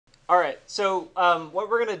All right, so what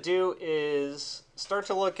we're going to do is start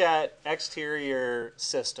to look at exterior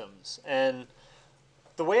systems. And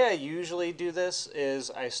the way I usually do this is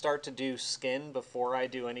I start to do skin before I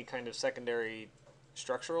do any kind of secondary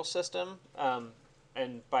structural system.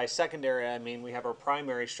 And by secondary, I mean we have our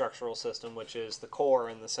primary structural system, which is the core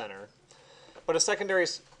in the center. But a secondary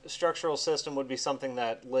structural system would be something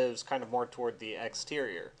that lives kind of more toward the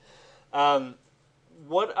exterior.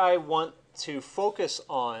 What I want to focus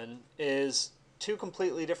on is two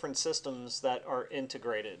completely different systems that are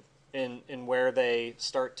integrated in where they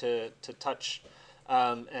start to touch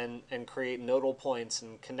and create nodal points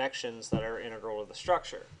and connections that are integral to the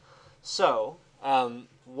structure. So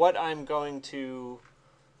what I'm going to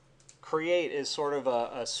create is sort of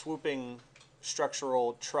a swooping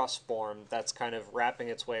structural truss form that's kind of wrapping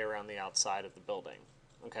its way around the outside of the building.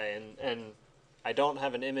 Okay, and I don't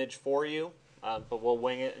have an image for you, but we'll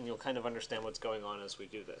wing it and you'll kind of understand what's going on as we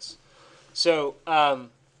do this. So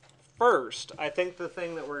first, I think the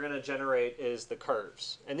thing that we're going to generate is the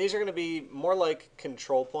curves. And these are going to be more like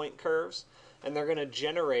control point curves, and they're going to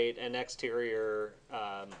generate an exterior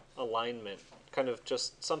alignment, kind of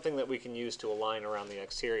just something that we can use to align around the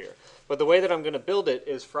exterior. But the way that I'm going to build it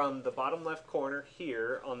is from the bottom left corner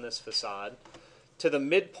here on this facade to the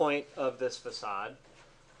midpoint of this facade,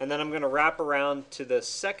 and then I'm going to wrap around to the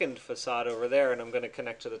second facade over there, and I'm going to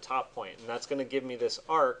connect to the top point. And that's going to give me this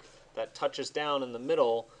arc that touches down in the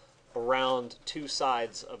middle around two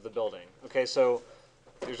sides of the building. Okay, so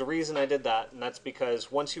there's a reason I did that, and that's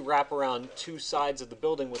because once you wrap around two sides of the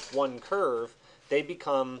building with one curve, they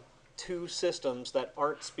become two systems that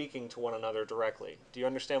aren't speaking to one another directly. Do you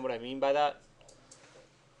understand what I mean by that?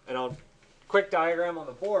 And a quick diagram on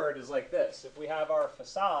the board is like this. If we have our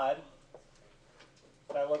facade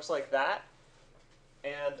that looks like that,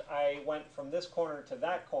 and I went from this corner to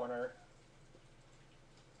that corner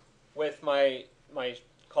with my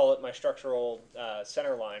call it my structural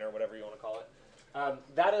center line, or whatever you want to call it,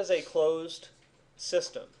 that is a closed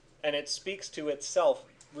system, and it speaks to itself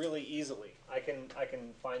really easily. I can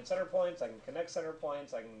find center points, I can connect center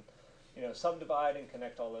points, I can subdivide and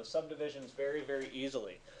connect all those subdivisions very, very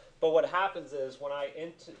easily. But what happens is when I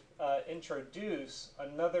introduce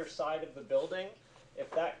another side of the building, if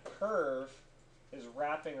that curve is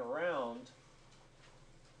wrapping around,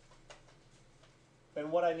 then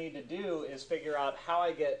what I need to do is figure out how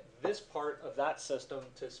I get this part of that system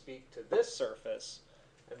to speak to this surface,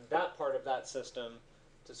 and that part of that system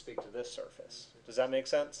to speak to this surface. Does that make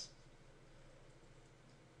sense?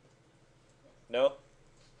 No?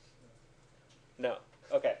 No.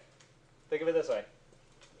 Okay. Think of it this way.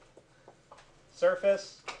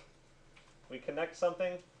 Surface, we connect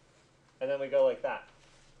something, and then we go like that.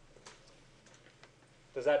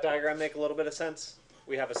 Does that diagram make a little bit of sense?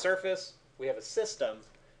 We have a surface, we have a system,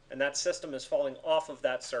 and that system is falling off of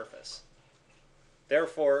that surface.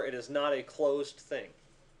 Therefore, it is not a closed thing.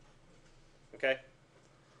 Okay?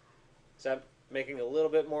 Is that making a little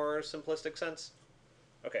bit more simplistic sense?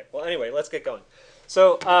 Okay, well anyway, let's get going.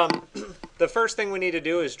 So the first thing we need to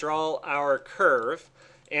do is draw our curve.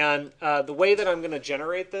 And the way that I'm going to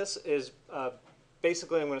generate this is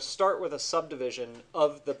basically I'm going to start with a subdivision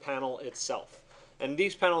of the panel itself. And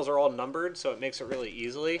these panels are all numbered, so it makes it really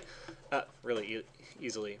easy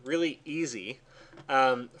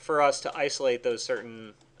for us to isolate those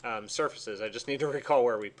certain surfaces. I just need to recall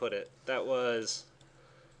where we put it. That was,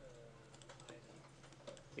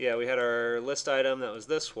 yeah, we had our list item. That was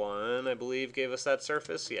this one, I believe, gave us that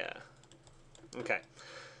surface. Yeah. Okay.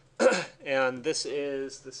 And this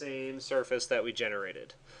is the same surface that we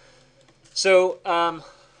generated. So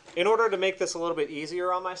in order to make this a little bit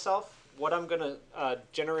easier on myself, what I'm going to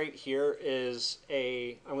generate here is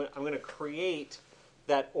I'm going to create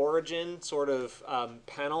that origin sort of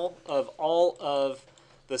panel of all of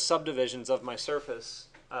the subdivisions of my surface,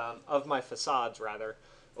 of my facades rather,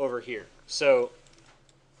 over here. So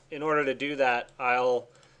in order to do that, I'll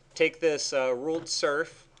take this ruled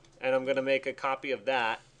surf, and I'm going to make a copy of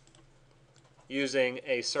that using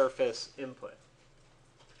a surface input,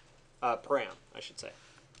 param, I should say.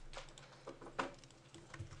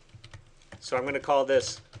 So I'm going to call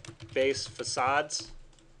this base facades.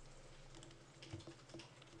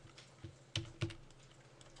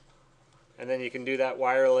 And then you can do that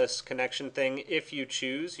wireless connection thing if you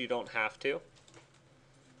choose. You don't have to. What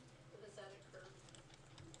does that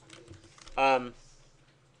occur?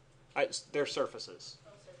 They're surfaces.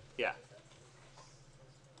 Oh, sorry. Yeah.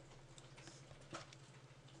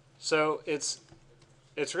 So it's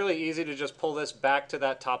really easy to just pull this back to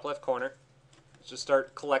that top left corner. Just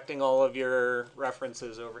start collecting all of your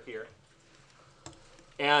references over here.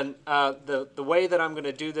 And the way that I'm going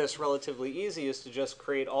to do this relatively easy is to just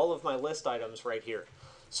create all of my list items right here.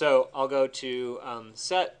 So I'll go to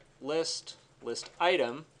set list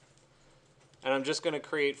item, and I'm just going to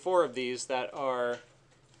create 4 of these that are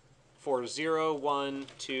for 0, 1,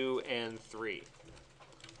 2, and 3.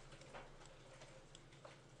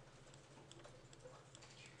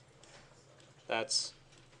 That's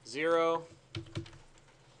 0,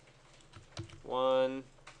 1,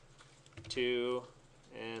 2,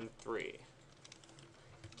 and 3.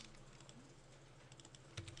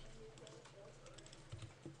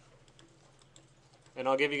 And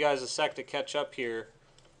I'll give you guys a sec to catch up here,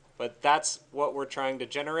 but that's what we're trying to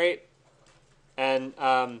generate. And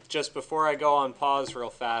just before I go on pause real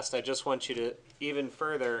fast, I just want you to even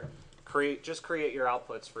further create your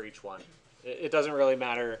outputs for each one. It doesn't really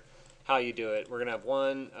matter how you do it. We're going to have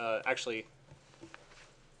one, actually,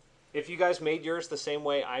 if you guys made yours the same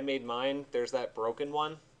way I made mine, there's that broken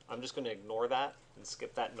one. I'm just going to ignore that and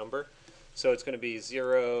skip that number. So it's going to be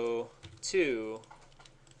 0, 2,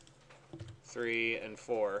 3, and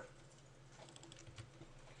 4.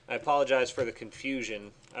 I apologize for the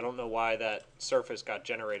confusion. I don't know why that surface got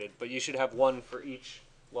generated, but you should have one for each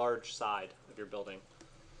large side of your building.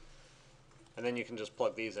 And then you can just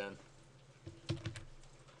plug these in.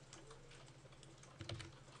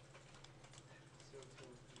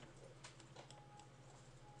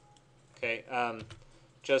 Okay,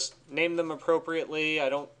 just name them appropriately. I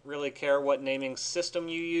don't really care what naming system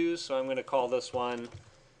you use, so I'm going to call this one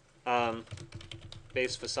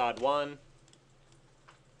base facade 1.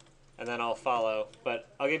 And then I'll follow, but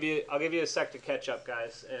I'll give you a sec to catch up,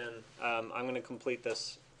 guys, and I'm going to complete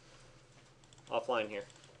this offline here.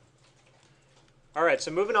 All right,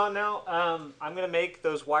 so moving on now, I'm going to make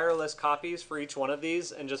those wireless copies for each one of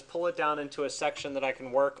these and just pull it down into a section that I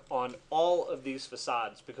can work on all of these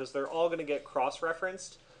facades because they're all going to get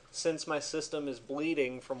cross-referenced since my system is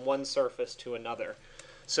bleeding from one surface to another.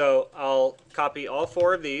 So I'll copy all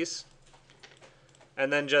 4 of these,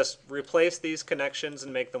 and then just replace these connections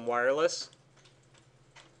and make them wireless.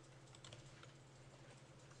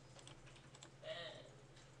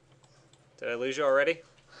 Did I lose you already?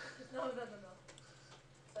 No.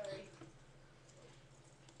 Sorry.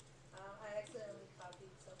 I accidentally copied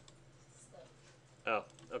some stuff. Oh,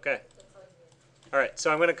 okay. That's all you need. All right, so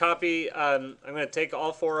I'm going to copy, I'm going to take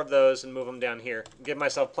all 4 of those and move them down here. Give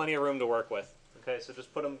myself plenty of room to work with. Okay, so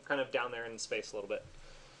just put them kind of down there in space a little bit.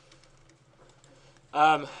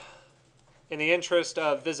 In the interest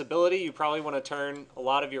of visibility, you probably want to turn a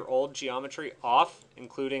lot of your old geometry off,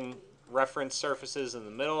 including reference surfaces in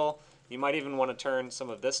the middle. You might even want to turn some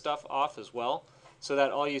of this stuff off as well, so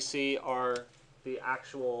that all you see are the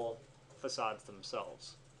actual facades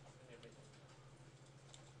themselves.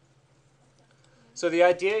 So the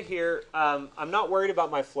idea here, I'm not worried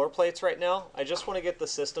about my floor plates right now. I just want to get the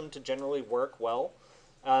system to generally work well,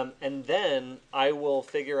 and then I will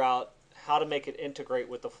figure out how to make it integrate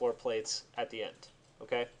with the floor plates at the end,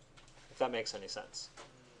 okay? If that makes any sense.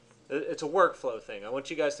 It's a workflow thing. I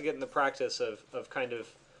want you guys to get in the practice of kind of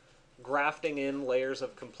grafting in layers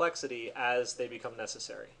of complexity as they become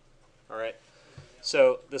necessary, all right?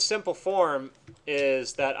 So the simple form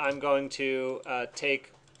is that I'm going to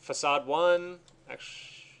take facade 1,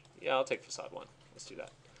 actually, yeah, I'll take facade 1. Let's do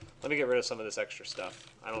that. Let me get rid of some of this extra stuff.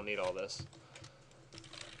 I don't need all this.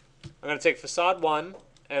 I'm going to take facade 1,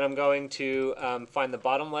 and I'm going to find the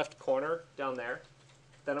bottom left corner down there.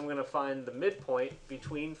 Then I'm going to find the midpoint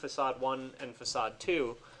between facade 1 and facade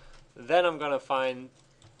 2. Then I'm going to find,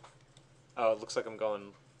 oh, it looks like I'm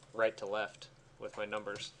going right to left with my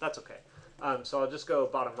numbers. That's okay. So I'll just go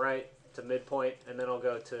bottom right to midpoint, and then I'll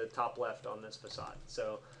go to top left on this facade.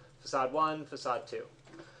 So facade 1, facade 2.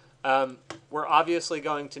 We're obviously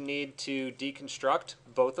going to need to deconstruct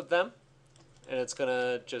both of them, and it's going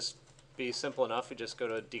to just be simple enough. We just go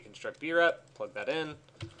to deconstruct brep, plug that in,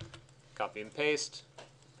 copy and paste,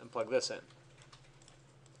 and plug this in.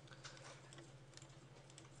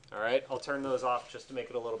 All right, I'll turn those off just to make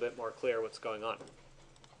it a little bit more clear what's going on.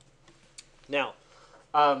 Now,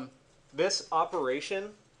 this operation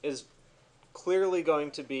is clearly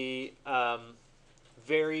going to be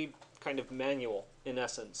very kind of manual in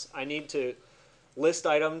essence. I need to list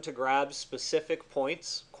item to grab specific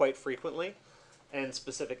points quite frequently and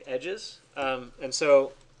specific edges. And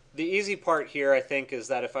so the easy part here, I think, is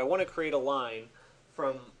that if I want to create a line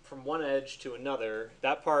from one edge to another,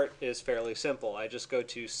 that part is fairly simple. I just go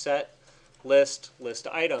to set list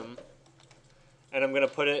item, and I'm going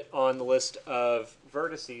to put it on the list of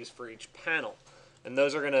vertices for each panel. And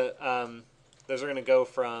those are going to go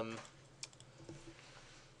from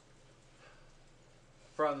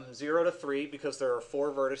from 0 to 3 because there are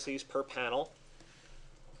 4 vertices per panel.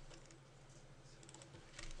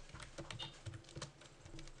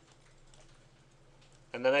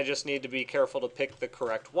 And then I just need to be careful to pick the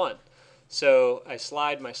correct one. So I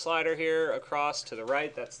slide my slider here across to the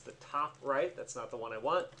right. That's the top right. That's not the one I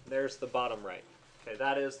want. There's the bottom right. Okay,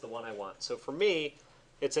 that is the one I want. So for me,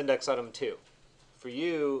 it's index item 2. For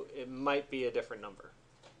you, it might be a different number,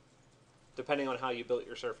 depending on how you built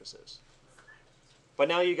your surfaces. But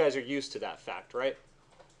now you guys are used to that fact, right?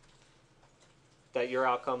 That your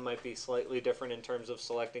outcome might be slightly different in terms of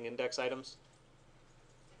selecting index items?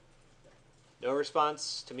 No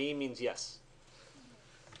response to me means yes.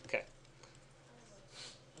 Okay.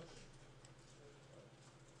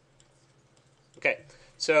 Okay,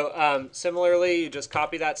 so similarly, you just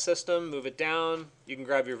copy that system, move it down. You can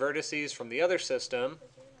grab your vertices from the other system.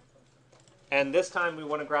 And this time we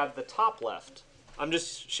want to grab the top left. I'm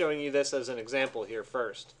just showing you this as an example here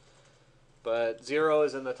first. But 0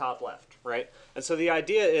 is in the top left, right? And so the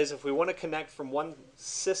idea is if we want to connect from one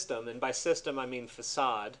system, and by system I mean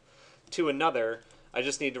facade, to another, I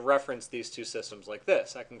just need to reference these two systems like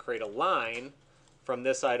this. I can create a line from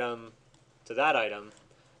this item to that item,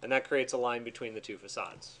 and that creates a line between the two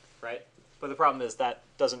facades, right? But the problem is that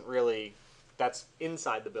doesn't really, that's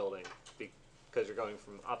inside the building because you're going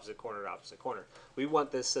from opposite corner to opposite corner. We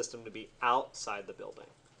want this system to be outside the building.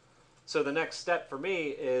 So the next step for me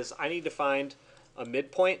is I need to find a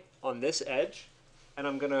midpoint on this edge, and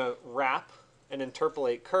I'm going to wrap an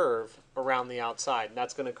interpolate curve around the outside. And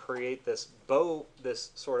that's going to create this bow,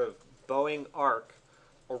 this sort of bowing arc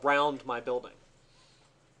around my building.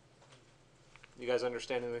 You guys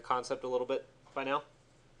understanding the concept a little bit by now?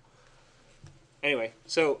 Anyway,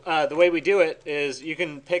 so the way we do it is you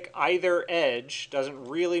can pick either edge. Doesn't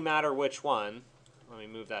really matter which one. Let me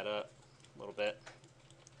move that up a little bit.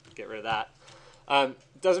 Get rid of that.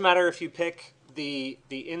 Doesn't matter if you pick the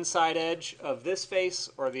inside edge of this face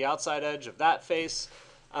or the outside edge of that face.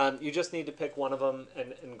 You just need to pick one of them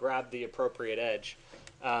and grab the appropriate edge.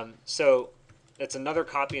 So it's another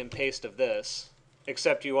copy and paste of this,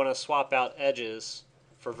 except you want to swap out edges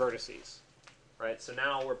for vertices. Right? So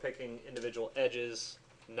now we're picking individual edges,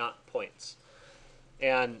 not points.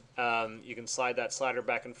 And you can slide that slider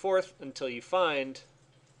back and forth until you find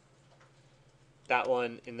that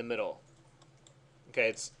one in the middle. Okay,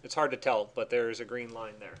 it's hard to tell, but there's a green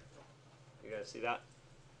line there. You guys see that?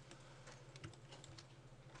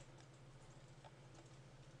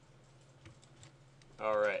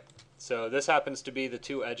 All right. So this happens to be the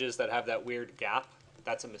two edges that have that weird gap.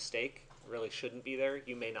 That's a mistake. It really shouldn't be there.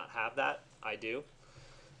 You may not have that. I do.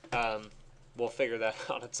 We'll figure that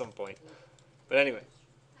out at some point. But anyway.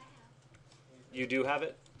 You do have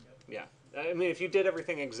it? Yeah. I mean, if you did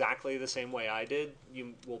everything exactly the same way I did,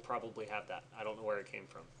 you will probably have that. I don't know where it came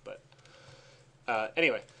from. But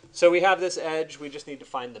anyway, so we have this edge. We just need to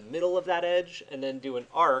find the middle of that edge and then do an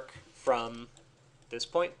arc from this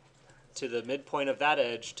point to the midpoint of that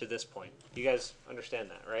edge to this point. You guys understand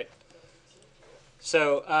that, right?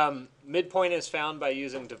 So midpoint is found by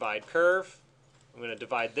using divide curve. I'm going to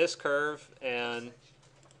divide this curve and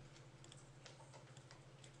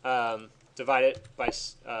divide it by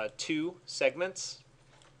 2 segments.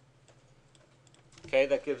 Okay,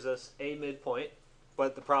 that gives us a midpoint.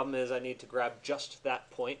 But the problem is I need to grab just that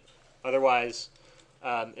point. Otherwise,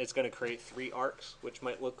 it's going to create 3 arcs, which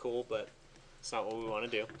might look cool, but it's not what we want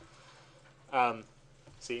to do.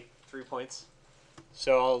 See, 3 points.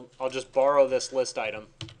 So I'll just borrow this list item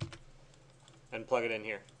and plug it in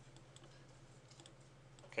here.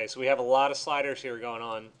 Okay, so we have a lot of sliders here going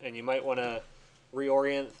on, and you might want to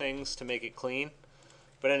reorient things to make it clean.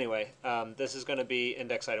 But anyway, this is going to be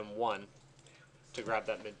index item 1 to grab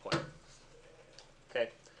that midpoint. Okay,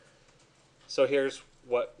 so here's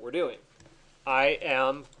what we're doing. I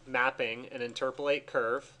am mapping an interpolate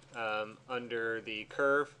curve under the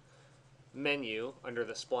curve menu, under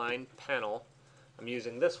the spline panel. I'm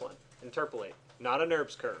using this one, interpolate, not a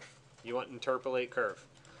NURBS curve. You want interpolate curve.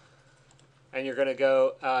 And you're going to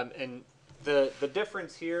go, and the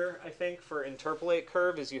difference here, I think, for interpolate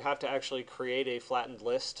curve is you have to actually create a flattened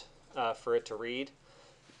list for it to read.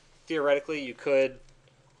 Theoretically, you could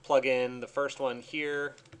plug in the first one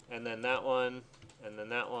here, and then that one, and then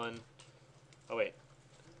that one. Oh wait,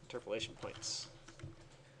 interpolation points.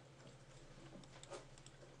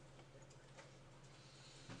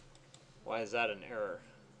 Why is that an error?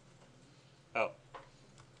 Oh.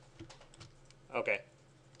 Okay.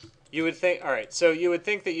 You would think, all right, so you would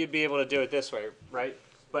think that you'd be able to do it this way, right?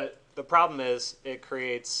 But the problem is it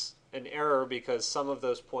creates an error because some of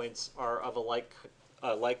those points are of a like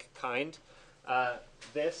kind.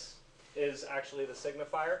 This is actually the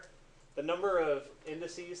signifier. The number of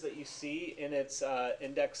indices that you see in its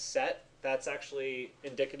index set, that's actually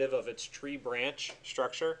indicative of its tree branch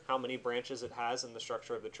structure, how many branches it has in the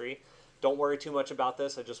structure of the tree. Don't worry too much about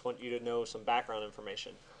this. I just want you to know some background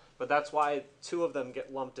information. But that's why two of them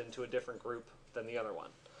get lumped into a different group than the other one.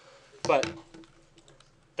 But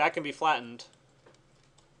that can be flattened.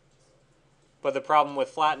 But the problem with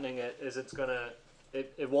flattening it is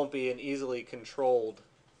it won't be an easily controlled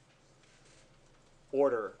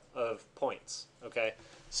order of points. Okay,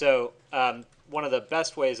 so one of the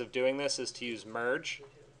best ways of doing this is to use merge.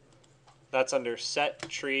 That's under set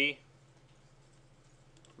tree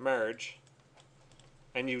merge,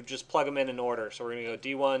 and you just plug them in order. So we're going to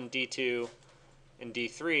go D1, D2, and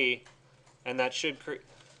D3, and that should create.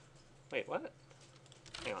 Wait, what?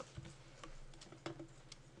 Hang on.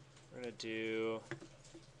 We're going to do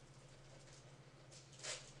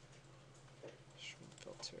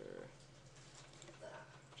filter.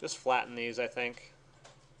 Just flatten these, I think.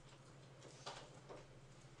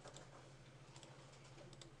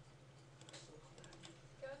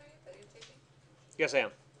 Yes, I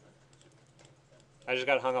am. I just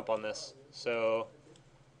got hung up on this. So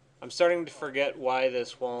I'm starting to forget why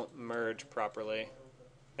this won't merge properly.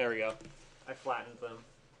 There we go. I flattened them.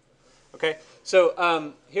 Okay,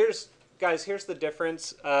 so here's the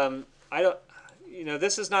difference.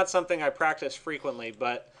 This is not something I practice frequently,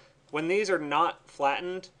 but when these are not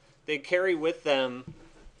flattened, they carry with them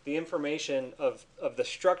the information of the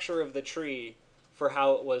structure of the tree for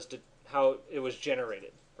how it was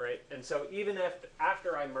generated, right? And so even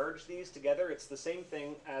after I merge these together, it's the same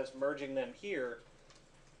thing as merging them here,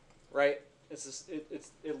 right?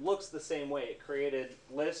 It looks the same way. It created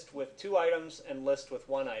list with 2 items and list with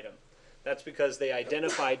 1 item. That's because they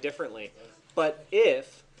identify differently. But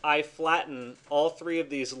if I flatten all 3 of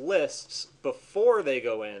these lists before they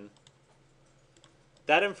go in,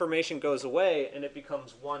 that information goes away and it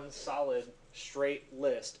becomes one solid straight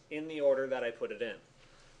list in the order that I put it in.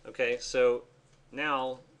 Okay, so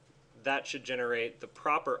now that should generate the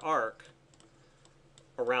proper arc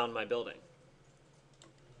around my building.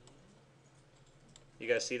 You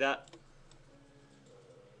guys see that?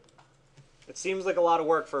 It seems like a lot of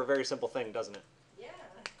work for a very simple thing, doesn't it? Yeah.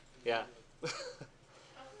 Yeah. I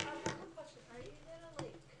have one question. Are you gonna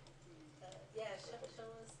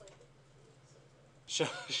show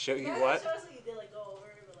us Show you yeah, what? show us what you did, go over,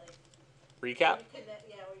 but recap?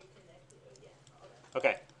 where you connected, all that.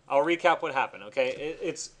 Okay, I'll recap what happened. Okay,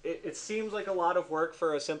 it seems like a lot of work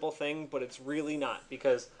for a simple thing, but it's really not,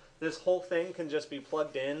 because this whole thing can just be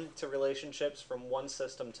plugged in to relationships from one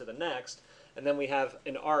system to the next, and then we have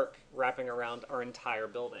an arc wrapping around our entire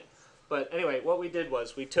building. But anyway, what we did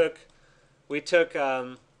was we took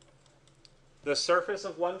the surface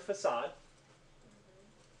of one facade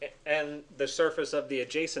and the surface of the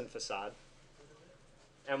adjacent facade,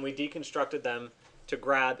 and we deconstructed them to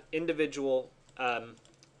grab individual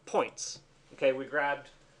points. Okay, we grabbed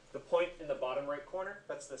the point in the bottom right corner.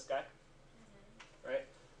 That's this guy, right?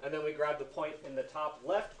 And then we grabbed the point in the top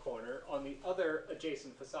left corner on the other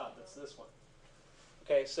adjacent facade. That's this one.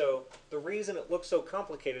 Okay, so the reason it looks so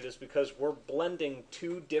complicated is because we're blending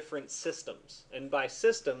 2 different systems. And by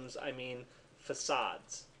systems, I mean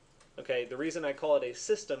facades. Okay, the reason I call it a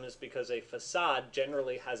system is because a facade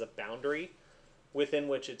generally has a boundary within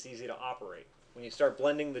which it's easy to operate. When you start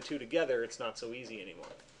blending the 2 together, it's not so easy anymore.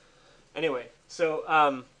 Anyway,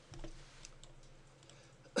 so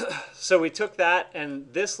so we took that,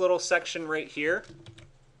 and this little section right here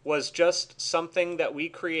was just something that we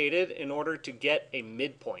created in order to get a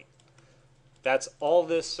midpoint. That's all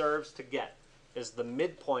this serves to get, is the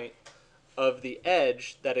midpoint of the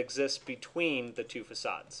edge that exists between the 2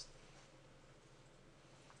 facades.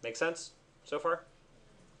 Make sense so far?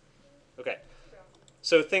 Okay.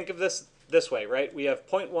 So think of this way, right? We have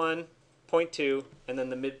point 1, point 2, and then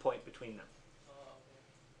the midpoint between them.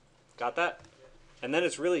 Got that? And then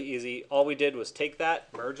it's really easy. All we did was take that,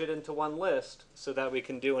 merge it into one list, so that we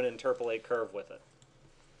can do an interpolate curve with it.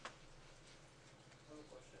 I have a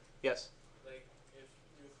question. Yes? If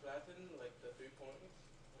you flatten the 3 points,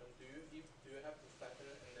 do you have to flatten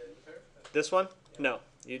it and then curve? This one? Yeah. No.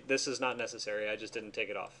 This is not necessary. I just didn't take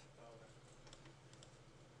it off.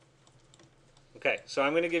 Okay, so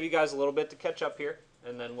I'm going to give you guys a little bit to catch up here,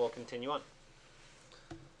 and then we'll continue on.